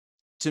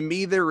to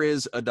me, there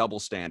is a double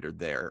standard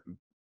there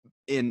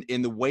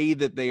in the way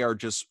that they are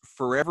just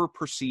forever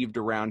perceived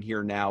around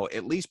here now,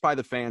 at least by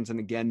the fans, and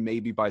again,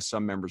 maybe by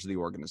some members of the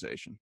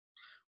organization.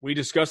 We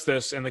discussed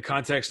this in the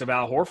context of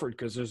Al Horford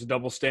because there's a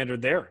double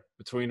standard there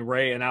between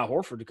Ray and Al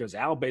Horford because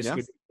Al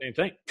basically did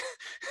the same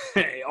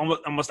thing,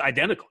 almost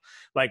identical.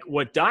 Like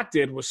what Doc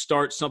did was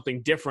start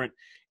something different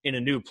in a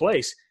new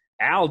place.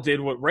 Al did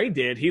what Ray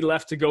did. He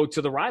left to go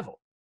to the rival,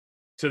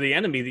 to the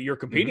enemy that you're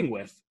competing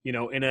with,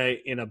 in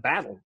a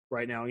battle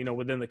right now,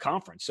 within the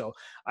conference. So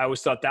I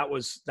always thought that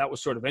was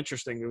sort of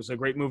interesting. There was a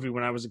great movie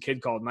when I was a kid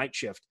called Night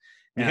Shift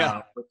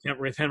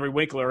with Henry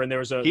Winkler, and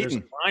there's a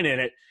line in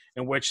it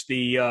in which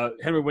the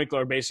Henry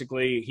Winkler,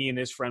 basically he and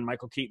his friend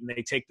Michael Keaton,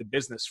 they take the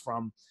business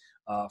from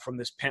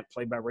this pimp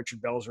played by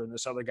Richard Belzer and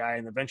this other guy,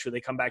 and eventually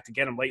they come back to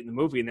get him late in the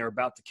movie, and they're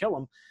about to kill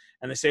him,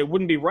 and they say it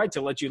wouldn't be right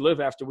to let you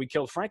live after we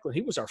killed Franklin.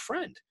 He was our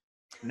friend.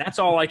 And that's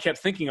all I kept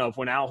thinking of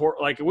when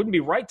it wouldn't be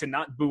right to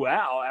not boo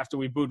Al after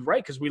we booed Ray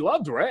because we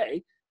loved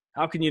Ray.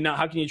 How can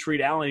you treat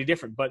Al any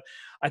different? But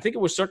I think it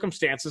was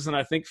circumstances, and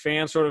I think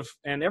fans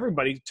and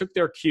everybody took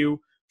their cue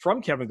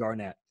from Kevin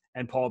Garnett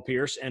and Paul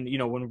Pierce. And,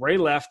 when Ray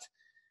left,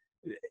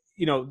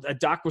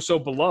 Doc was so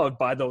beloved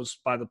by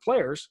the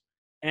players.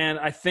 And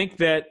I think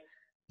that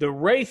the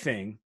Ray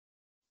thing,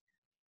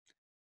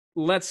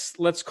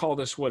 let's call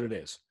this what it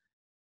is.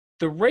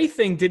 The Ray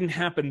thing didn't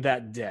happen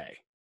that day.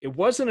 It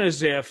wasn't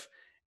as if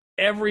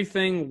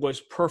everything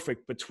was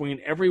perfect between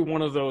every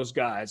one of those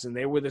guys, and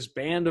they were this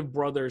band of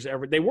brothers.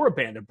 They were a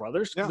band of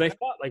brothers because they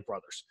fought like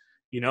brothers.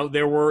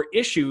 There were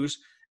issues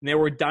and there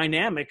were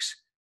dynamics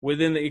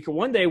within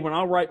one day when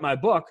I'll write my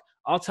book,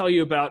 I'll tell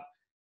you about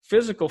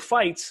physical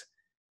fights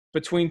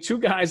between two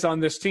guys on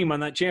this team,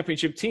 on that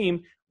championship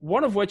team,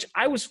 one of which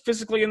I was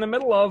physically in the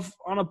middle of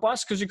on a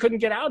bus because you couldn't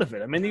get out of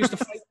it. I mean, they used to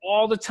fight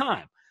all the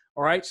time.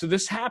 All right. So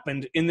this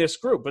happened in this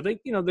group, but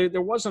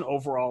there was an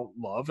overall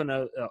love and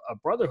a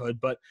brotherhood,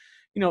 but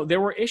there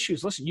were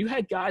issues. Listen, you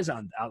had guys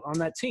on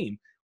that team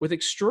with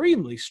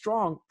extremely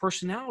strong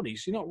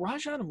personalities.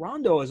 Rajon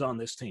Rondo is on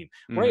this team.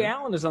 Mm-hmm. Ray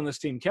Allen is on this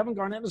team. Kevin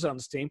Garnett is on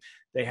this team.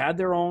 They had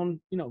their own,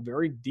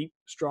 very deep,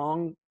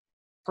 strong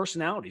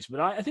personalities. But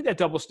I think that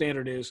double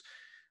standard is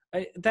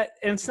and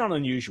it's not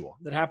unusual.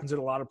 That happens in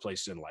a lot of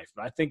places in life.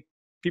 But I think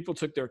people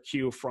took their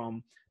cue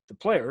from the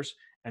players,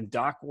 and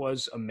Doc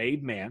was a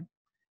made man.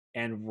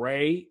 And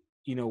Ray,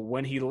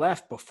 when he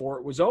left before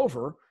it was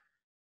over,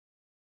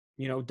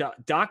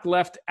 Doc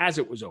left as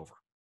it was over.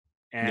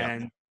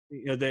 And,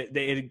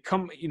 it had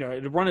come, it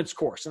had run its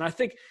course. And I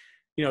think,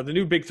 the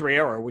new Big Three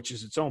era, which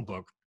is its own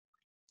book,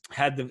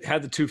 had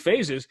the two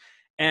phases.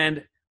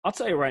 And I'll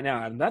tell you right now,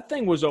 Adam, that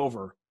thing was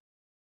over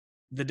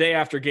the day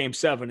after Game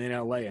 7 in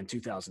LA in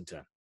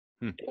 2010.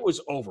 It was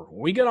over.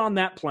 When we got on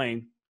that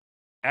plane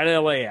at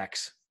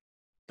LAX,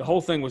 the whole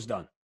thing was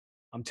done.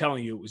 I'm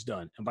telling you, it was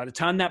done. And by the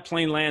time that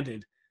plane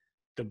landed,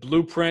 the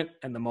blueprint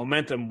and the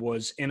momentum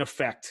was in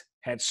effect,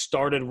 had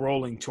started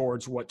rolling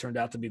towards what turned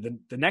out to be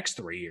the next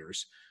 3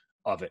 years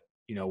of it,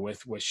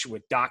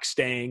 with Doc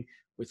staying,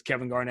 with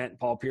Kevin Garnett and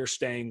Paul Pierce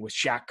staying, with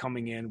Shaq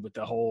coming in, with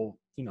the whole,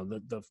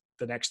 the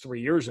next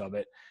 3 years of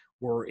it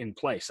were in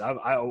place.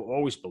 I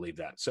always believe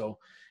that. So,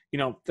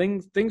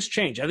 things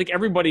change. I think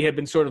everybody had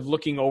been sort of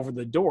looking over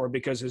the door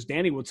because, as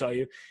Danny will tell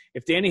you,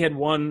 if Danny had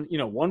one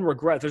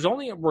regret, there's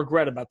only a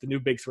regret about the new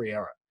Big Three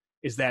era,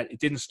 is that it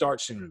didn't start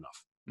soon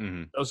enough.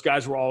 Mm-hmm. Those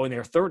guys were all in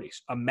their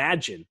 30s.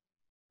 Imagine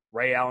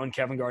Ray Allen,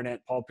 Kevin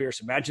Garnett, Paul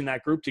Pierce. Imagine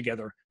that group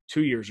together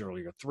 2 years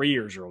earlier, 3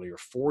 years earlier,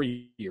 4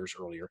 years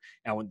earlier.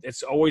 Now,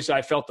 it's always,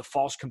 I felt the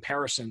false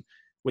comparison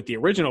with the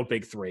original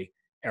Big Three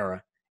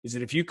era is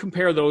that if you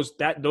compare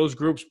those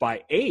groups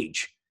by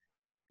age,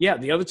 yeah,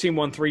 the other team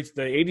the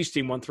 80s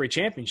team won 3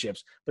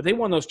 championships, but they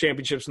won those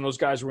championships and those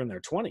guys were in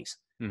their 20s.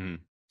 Mm-hmm.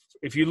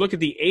 If you look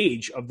at the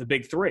age of the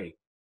Big Three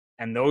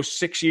and those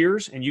 6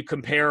 years, and you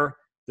compare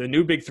the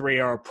new Big Three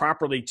era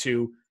properly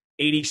to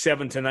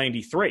 87 to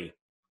 93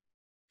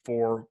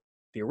 for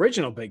the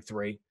original Big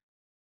Three,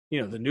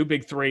 the new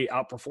Big Three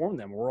outperformed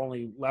them. We're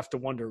only left to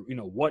wonder,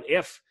 what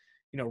if,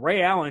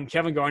 Ray Allen,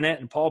 Kevin Garnett,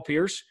 and Paul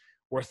Pierce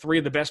were 3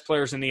 of the best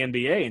players in the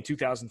NBA in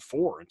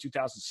 2004 and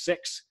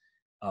 2006.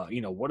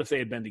 What if they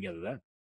had been together then?